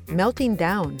is Melting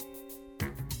Down.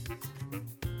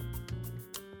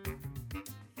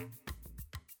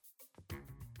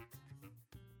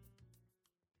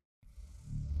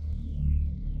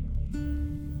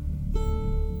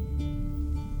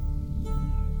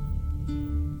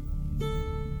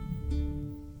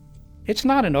 It's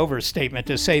not an overstatement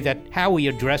to say that how we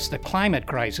address the climate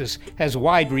crisis has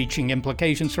wide-reaching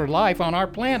implications for life on our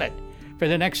planet. for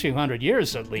the next few hundred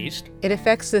years at least. It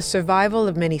affects the survival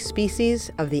of many species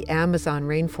of the Amazon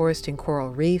rainforest and coral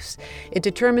reefs. It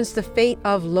determines the fate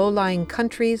of low-lying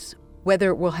countries, whether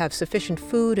it will have sufficient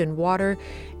food and water,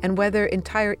 and whether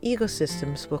entire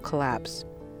ecosystems will collapse.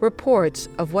 Reports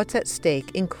of what's at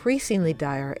stake, increasingly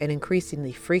dire and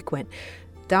increasingly frequent,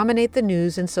 dominate the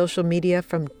news and social media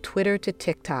from Twitter to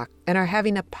TikTok and are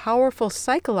having a powerful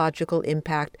psychological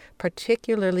impact,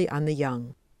 particularly on the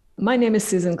young. My name is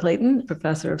Susan Clayton,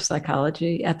 professor of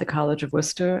psychology at the College of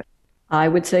Worcester. I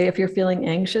would say if you're feeling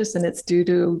anxious and it's due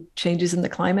to changes in the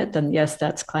climate, then yes,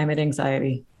 that's climate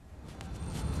anxiety.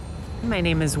 My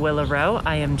name is Willa Rowe.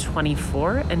 I am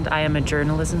 24 and I am a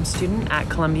journalism student at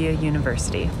Columbia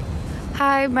University.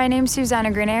 Hi, my name's Susanna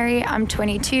Graneri. I'm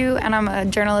 22 and I'm a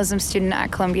journalism student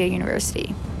at Columbia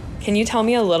University. Can you tell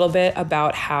me a little bit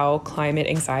about how climate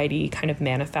anxiety kind of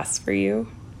manifests for you?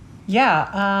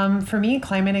 Yeah, for me,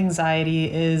 climate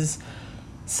anxiety is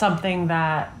something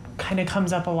that kind of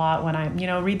comes up a lot when I,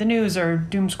 read the news or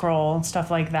doom scroll and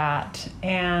stuff like that.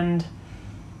 And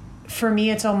for me,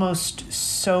 it's almost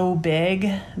so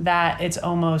big that it's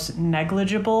almost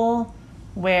negligible,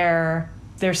 where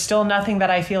there's still nothing that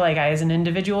I feel like I as an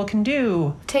individual can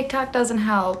do. TikTok doesn't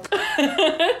help.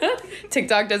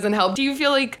 TikTok doesn't help. Do you feel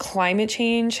like climate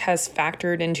change has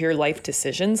factored into your life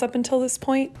decisions up until this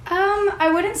point? I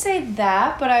wouldn't say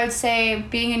that, but I would say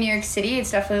being in New York City,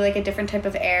 it's definitely like a different type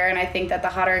of air, and I think that the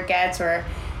hotter it gets, or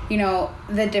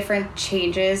the different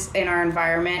changes in our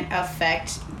environment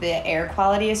affect the air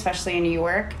quality, especially in New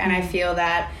York. And I feel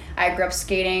that I grew up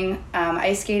skating,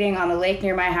 ice skating on the lake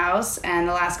near my house, and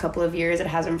the last couple of years it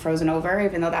hasn't frozen over,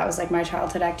 even though that was like my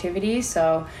childhood activity.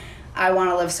 So I want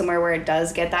to live somewhere where it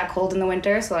does get that cold in the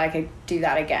winter so I could do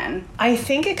that again. I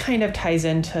think it kind of ties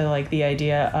into like the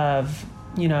idea of,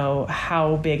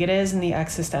 how big it is in the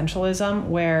existentialism,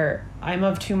 where I'm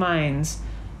of two minds.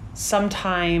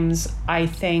 Sometimes I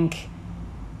think,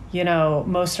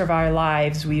 most of our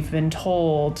lives we've been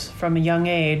told from a young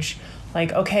age,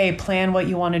 like, okay, plan what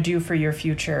you want to do for your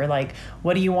future. Like,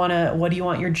 what do you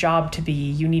want your job to be?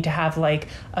 You need to have like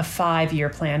a 5-year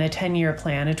plan, a 10-year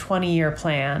plan, a 20-year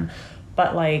plan.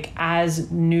 But like,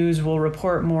 as news will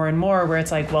report more and more, where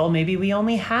it's like, well, maybe we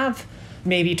only have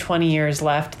maybe 20 years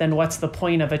left, then what's the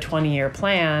point of a 20-year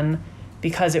plan?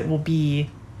 Because it will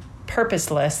be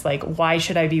purposeless. Like, why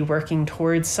should I be working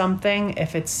towards something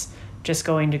if it's just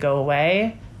going to go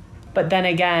away? But then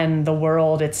again, the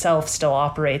world itself still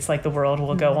operates, like the world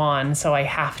will go on. So I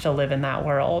have to live in that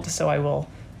world. So I will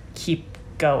keep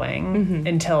going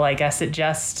until I guess it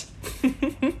just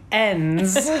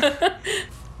ends.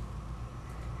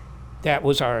 That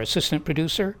was our assistant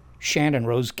producer, Shannon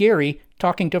Rose Geary,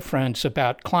 talking to friends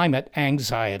about climate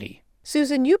anxiety.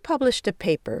 Susan, you published a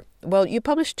paper. Well, you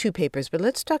published 2 papers, but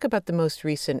let's talk about the most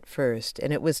recent first.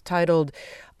 And it was titled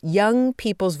Young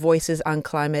People's Voices on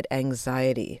Climate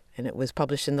Anxiety. And it was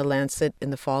published in The Lancet in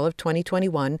the fall of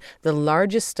 2021, the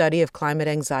largest study of climate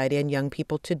anxiety in young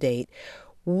people to date.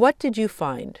 What did you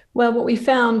find? Well, what we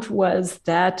found was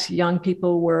that young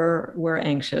people were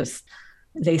anxious.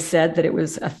 They said that it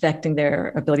was affecting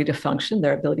their ability to function,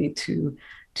 their ability to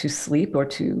sleep or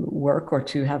to work or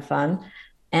to have fun.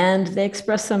 And they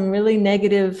expressed some really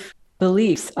negative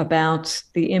beliefs about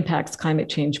the impacts climate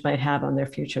change might have on their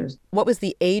futures. What was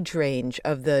the age range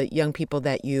of the young people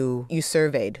that you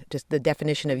surveyed? Just the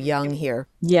definition of young here.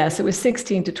 Yes, it was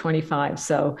 16 to 25.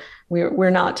 So we're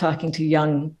not talking to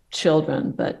young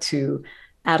children, but to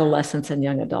adolescents and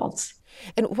young adults.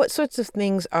 And what sorts of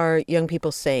things are young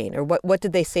people saying, or what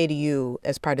did they say to you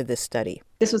as part of this study?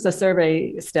 This was a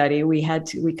survey study. We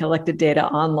collected data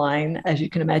online. As you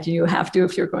can imagine, you have to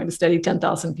if you're going to study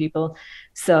 10,000 people.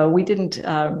 So we didn't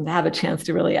have a chance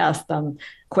to really ask them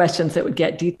questions that would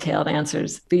get detailed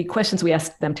answers. The questions we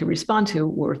asked them to respond to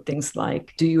were things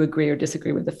like, do you agree or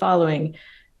disagree with the following?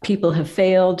 People have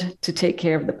failed to take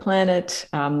care of the planet.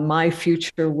 My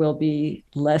future will be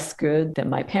less good than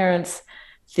my parents.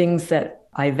 Things that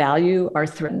I value are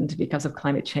threatened because of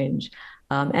climate change.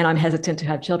 And I'm hesitant to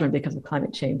have children because of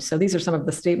climate change. So these are some of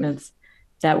the statements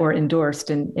that were endorsed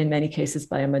in many cases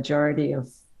by a majority of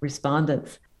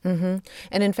respondents. Mm-hmm.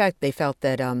 And in fact, they felt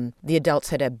that the adults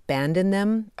had abandoned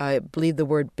them. I believe the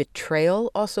word betrayal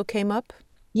also came up.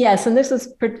 Yes, and this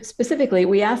was specifically,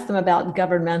 we asked them about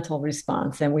governmental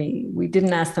response, and we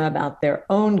didn't ask them about their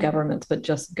own governments, but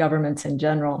just governments in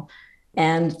general.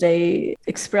 And they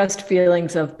expressed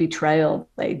feelings of betrayal.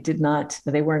 They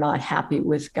were not happy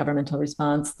with governmental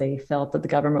response. They felt that the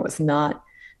government was not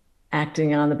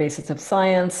acting on the basis of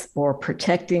science or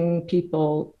protecting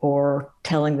people or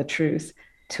telling the truth.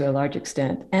 to a large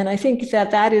extent. And I think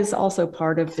that that is also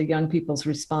part of the young people's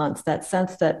response, that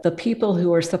sense that the people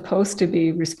who are supposed to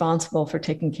be responsible for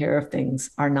taking care of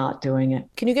things are not doing it.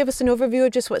 Can you give us an overview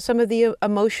of just what some of the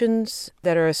emotions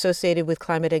that are associated with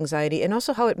climate anxiety and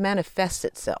also how it manifests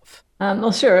itself?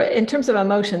 Well, sure. In terms of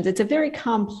emotions, it's a very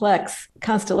complex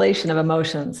constellation of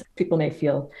emotions. People may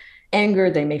feel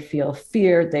anger, they may feel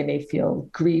fear, they may feel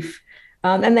grief.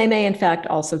 And they may, in fact,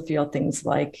 also feel things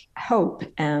like hope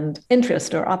and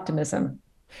interest or optimism.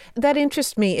 That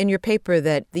interests me in your paper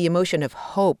that the emotion of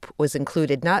hope was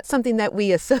included, not something that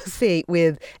we associate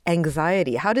with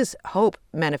anxiety. How does hope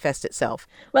manifest itself?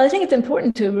 Well, I think it's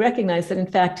important to recognize that, in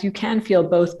fact, you can feel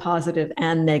both positive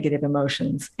and negative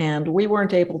emotions. And we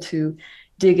weren't able to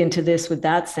dig into this with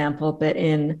that sample, but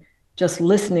in just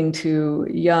listening to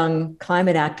young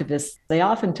climate activists, they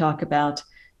often talk about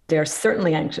they're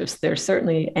certainly anxious, they're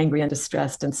certainly angry and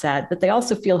distressed and sad, but they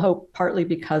also feel hope partly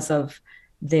because of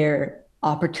their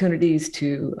opportunities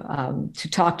to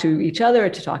talk to each other,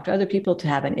 to talk to other people, to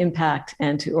have an impact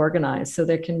and to organize. So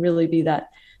there can really be that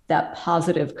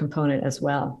positive component as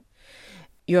well.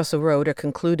 You also wrote or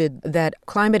concluded that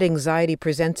climate anxiety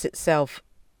presents itself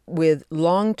with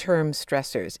long-term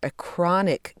stressors, a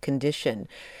chronic condition.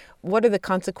 What are the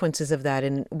consequences of that?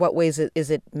 In what ways is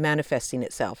it manifesting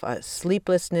itself?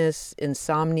 Sleeplessness,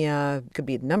 insomnia, could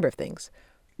be a number of things.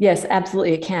 Yes,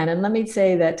 absolutely it can. And let me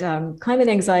say that climate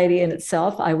anxiety in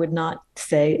itself, I would not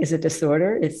say is a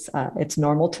disorder. It's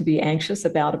normal to be anxious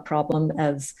about a problem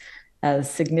as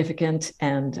significant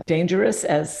and dangerous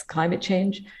as climate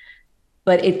change.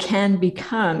 But it can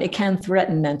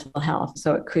threaten mental health.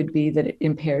 So it could be that it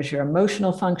impairs your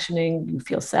emotional functioning. You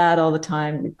feel sad all the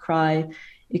time, you cry.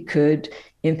 It could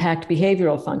impact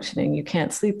behavioral functioning. You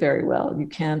can't sleep very well. You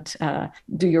can't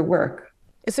do your work.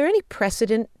 Is there any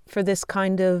precedent for this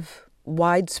kind of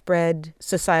widespread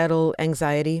societal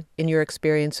anxiety in your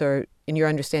experience or in your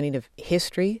understanding of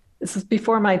history? This is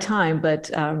before my time, but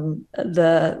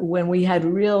when we had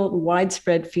real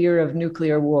widespread fear of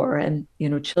nuclear war and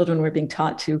children were being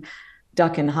taught to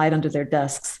duck and hide under their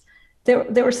desks,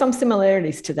 there were some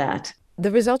similarities to that.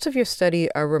 The results of your study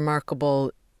are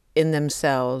remarkable in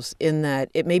themselves, in that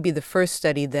it may be the first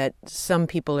study that some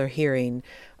people are hearing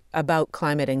about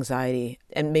climate anxiety,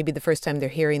 and maybe the first time they're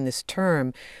hearing this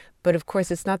term. But of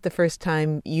course, it's not the first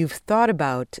time you've thought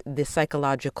about the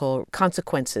psychological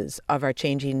consequences of our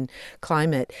changing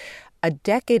climate. A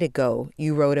decade ago,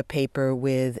 you wrote a paper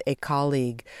with a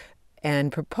colleague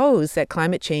and proposed that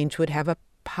climate change would have a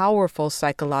powerful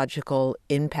psychological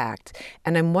impact.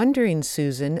 And I'm wondering,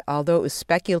 Susan, although it was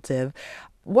speculative,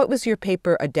 what was your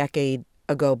paper a decade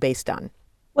ago based on?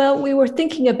 Well, we were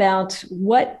thinking about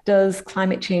what does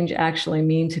climate change actually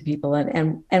mean to people?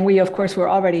 And we, of course, were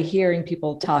already hearing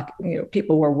people talk,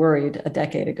 people were worried a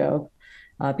decade ago.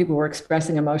 People were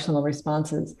expressing emotional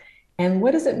responses. And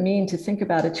what does it mean to think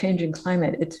about a changing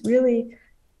climate? It's really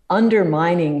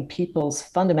undermining people's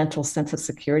fundamental sense of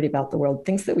security about the world,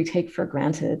 things that we take for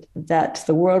granted, that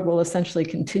the world will essentially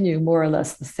continue more or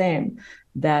less the same,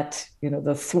 that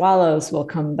the swallows will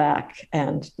come back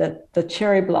and that the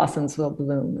cherry blossoms will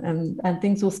bloom and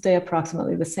things will stay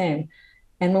approximately the same.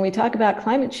 And when we talk about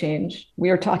climate change, we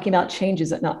are talking about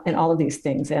changes in all of these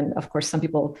things. And of course, some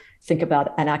people think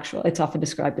about it's often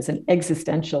described as an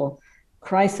existential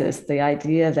crisis, the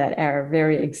idea that our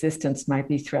very existence might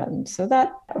be threatened. So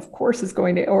that, of course, is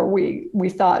going to, or we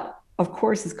thought, of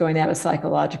course, is going to have a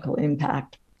psychological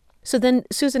impact. So then,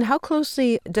 Susan, how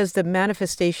closely does the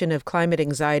manifestation of climate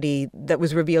anxiety that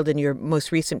was revealed in your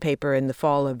most recent paper in the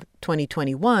fall of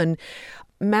 2021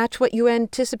 match what you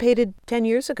anticipated 10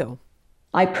 years ago?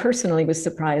 I personally was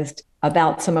surprised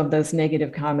about some of those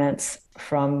negative comments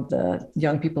from the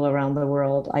young people around the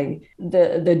world.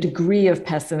 The degree of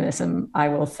pessimism, I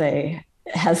will say,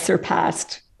 has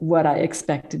surpassed what I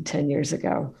expected 10 years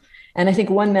ago. And I think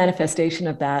one manifestation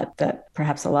of that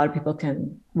perhaps a lot of people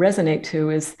can resonate to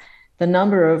is the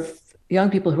number of young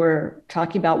people who are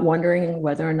talking about wondering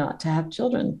whether or not to have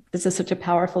children. This is such a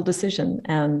powerful decision.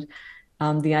 And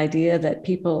the idea that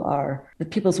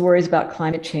people's worries about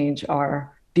climate change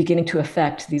are beginning to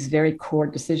affect these very core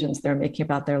decisions they're making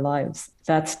about their lives.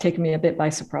 That's taken me a bit by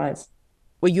surprise.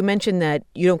 Well, you mentioned that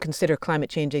you don't consider climate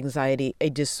change anxiety a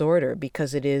disorder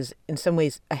because it is, in some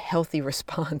ways, a healthy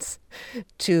response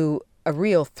to a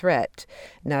real threat,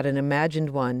 not an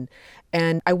imagined one.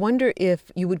 And I wonder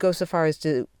if you would go so far as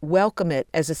to welcome it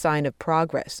as a sign of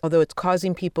progress. Although it's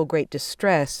causing people great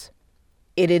distress,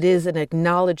 it is an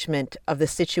acknowledgement of the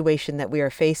situation that we are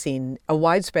facing, a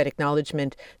widespread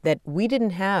acknowledgement that we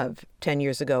didn't have 10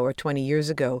 years ago or 20 years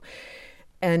ago.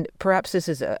 And perhaps this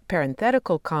is a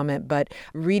parenthetical comment, but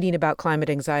reading about climate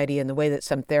anxiety and the way that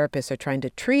some therapists are trying to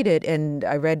treat it, and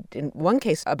I read in one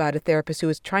case about a therapist who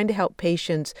was trying to help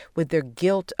patients with their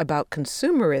guilt about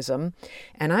consumerism,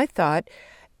 and I thought,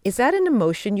 is that an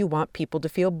emotion you want people to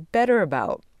feel better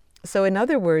about? So in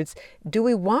other words, do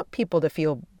we want people to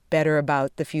feel better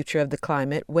about the future of the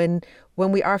climate when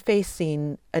we are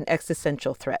facing an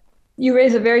existential threat? You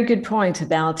raise a very good point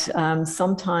about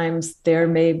sometimes there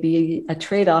may be a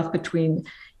trade-off between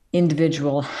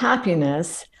individual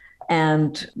happiness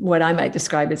and what I might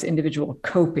describe as individual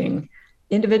coping.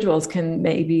 Individuals can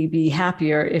maybe be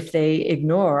happier if they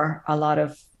ignore a lot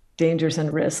of dangers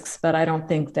and risks, but I don't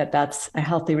think that that's a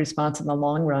healthy response in the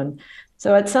long run.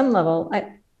 So at some level,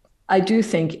 I do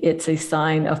think it's a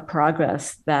sign of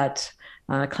progress that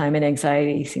climate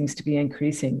anxiety seems to be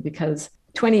increasing, because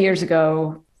 20 years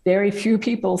ago, very few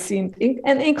people seemed,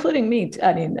 and including me,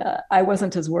 I mean, I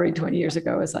wasn't as worried 20 years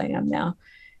ago as I am now.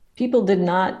 People did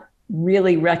not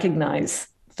really recognize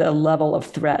the level of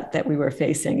threat that we were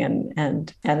facing,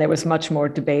 and there was much more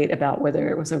debate about whether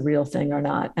it was a real thing or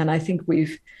not. And I think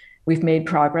we've made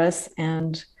progress,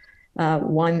 and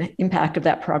one impact of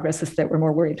that progress is that we're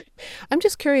more worried. I'm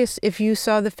just curious if you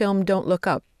saw the film Don't Look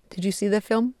Up. Did you see the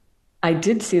film? I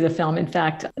did see the film. In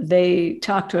fact, they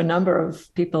talked to a number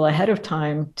of people ahead of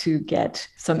time to get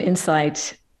some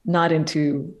insight, not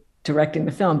into directing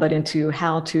the film, but into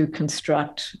how to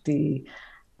construct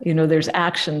there's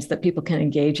actions that people can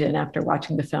engage in after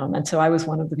watching the film. And so I was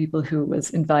one of the people who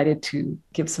was invited to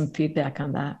give some feedback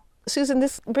on that. Susan,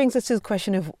 this brings us to the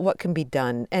question of what can be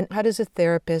done, and how does a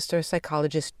therapist or a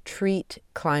psychologist treat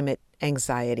climate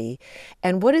anxiety?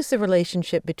 And what is the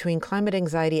relationship between climate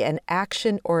anxiety and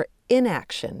action or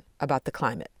inaction about the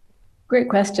climate? Great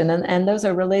question. And those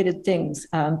are related things,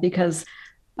 because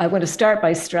I want to start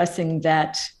by stressing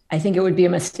that I think it would be a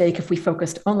mistake if we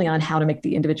focused only on how to make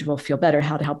the individual feel better,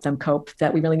 how to help them cope,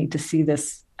 that we really need to see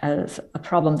this as a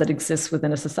problem that exists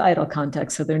within a societal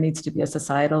context. So there needs to be a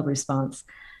societal response.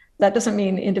 That doesn't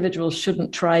mean individuals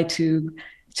shouldn't try to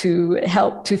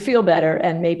help to feel better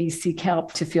and maybe seek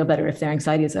help to feel better if their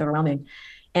anxiety is overwhelming.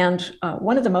 And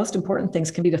one of the most important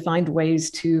things can be to find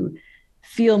ways to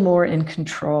feel more in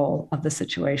control of the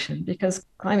situation, because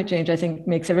climate change, I think,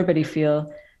 makes everybody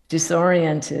feel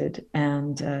disoriented,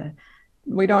 and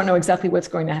we don't know exactly what's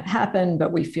going to happen,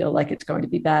 but we feel like it's going to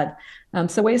be bad.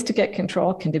 So ways to get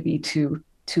control can be to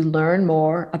learn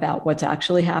more about what's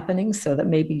actually happening, so that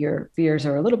maybe your fears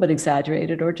are a little bit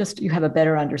exaggerated, or just you have a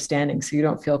better understanding so you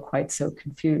don't feel quite so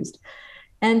confused.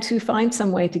 And to find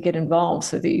some way to get involved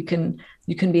so that you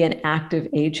can be an active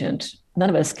agent. None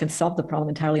of us can solve the problem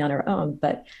entirely on our own,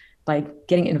 but by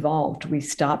getting involved, we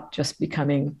stop just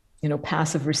becoming,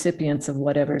 passive recipients of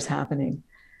whatever's happening.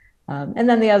 And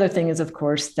then the other thing is, of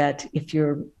course, that if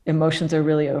your emotions are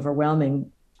really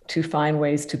overwhelming, to find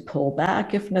ways to pull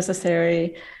back if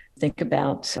necessary. Think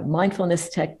about mindfulness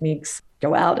techniques,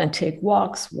 go out and take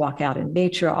walks, walk out in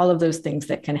nature, all of those things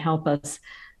that can help us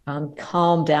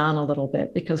calm down a little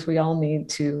bit, because we all need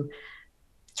to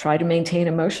try to maintain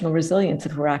emotional resilience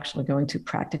if we're actually going to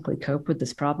practically cope with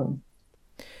this problem.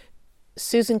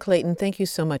 Susan Clayton, thank you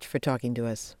so much for talking to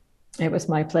us. It was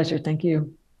my pleasure. Thank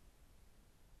you.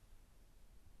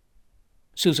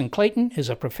 Susan Clayton is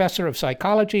a professor of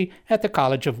psychology at the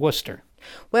College of Worcester.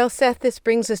 Well, Seth, this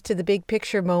brings us to the big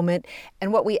picture moment.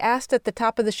 And what we asked at the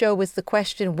top of the show was the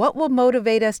question, what will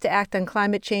motivate us to act on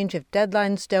climate change if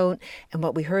deadlines don't? And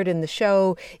what we heard in the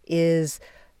show is,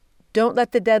 don't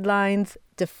let the deadlines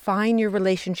define your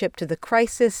relationship to the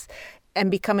crisis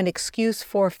and become an excuse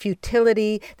for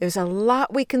futility. There's a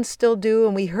lot we can still do,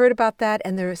 and we heard about that,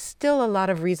 and there are still a lot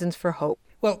of reasons for hope.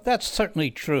 Well, that's certainly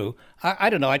true.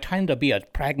 I don't know, I tend to be a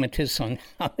pragmatist on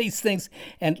these things.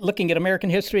 And looking at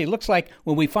American history, it looks like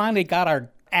when we finally got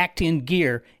our act in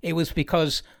gear, it was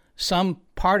because some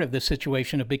part of the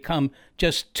situation had become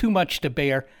just too much to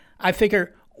bear. I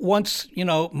figure once,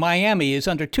 Miami is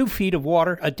under 2 feet of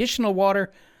water, additional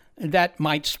water, that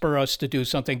might spur us to do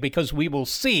something, because we will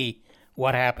see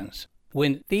what happens.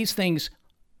 When these things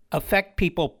affect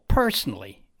people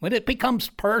personally, when it becomes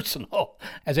personal,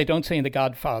 as they don't say in The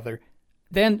Godfather,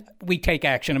 then we take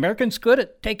action. Americans good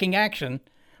at taking action,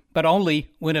 but only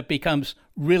when it becomes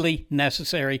really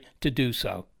necessary to do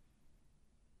so.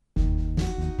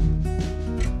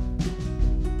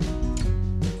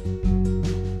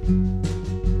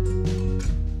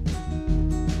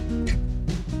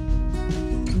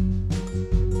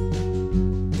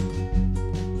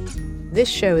 This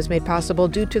show is made possible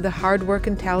due to the hard work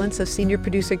and talents of senior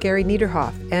producer Gary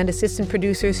Niederhoff and assistant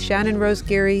producers Shannon Rose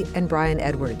Geary and Brian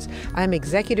Edwards. I'm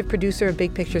executive producer of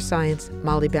Big Picture Science,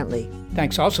 Molly Bentley.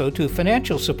 Thanks also to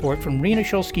financial support from Rena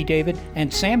Shulsky-David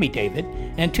and Sammy David,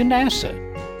 and to NASA.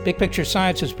 Big Picture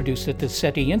Science is produced at the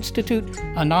SETI Institute,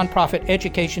 a nonprofit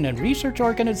education and research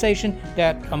organization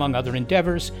that, among other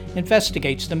endeavors,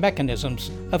 investigates the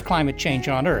mechanisms of climate change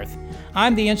on Earth.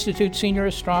 I'm the Institute's senior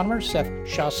astronomer, Seth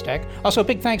Shostak. Also,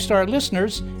 big thanks to our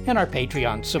listeners and our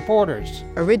Patreon supporters.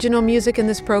 Original music in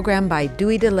this program by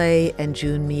Dewey DeLay and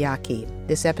Jun Miyake.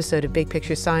 This episode of Big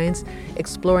Picture Science,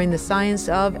 exploring the science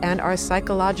of and our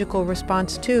psychological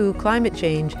response to climate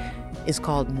change, is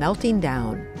called Melting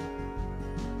Down.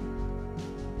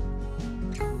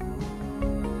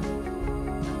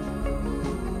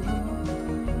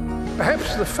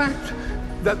 Perhaps the fact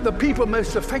that the people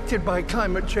most affected by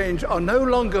climate change are no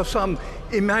longer some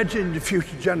imagined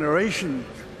future generation,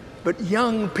 but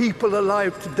young people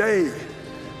alive today,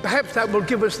 perhaps that will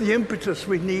give us the impetus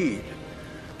we need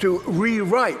to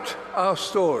rewrite our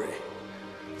story,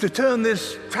 to turn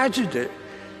this tragedy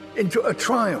into a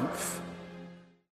triumph.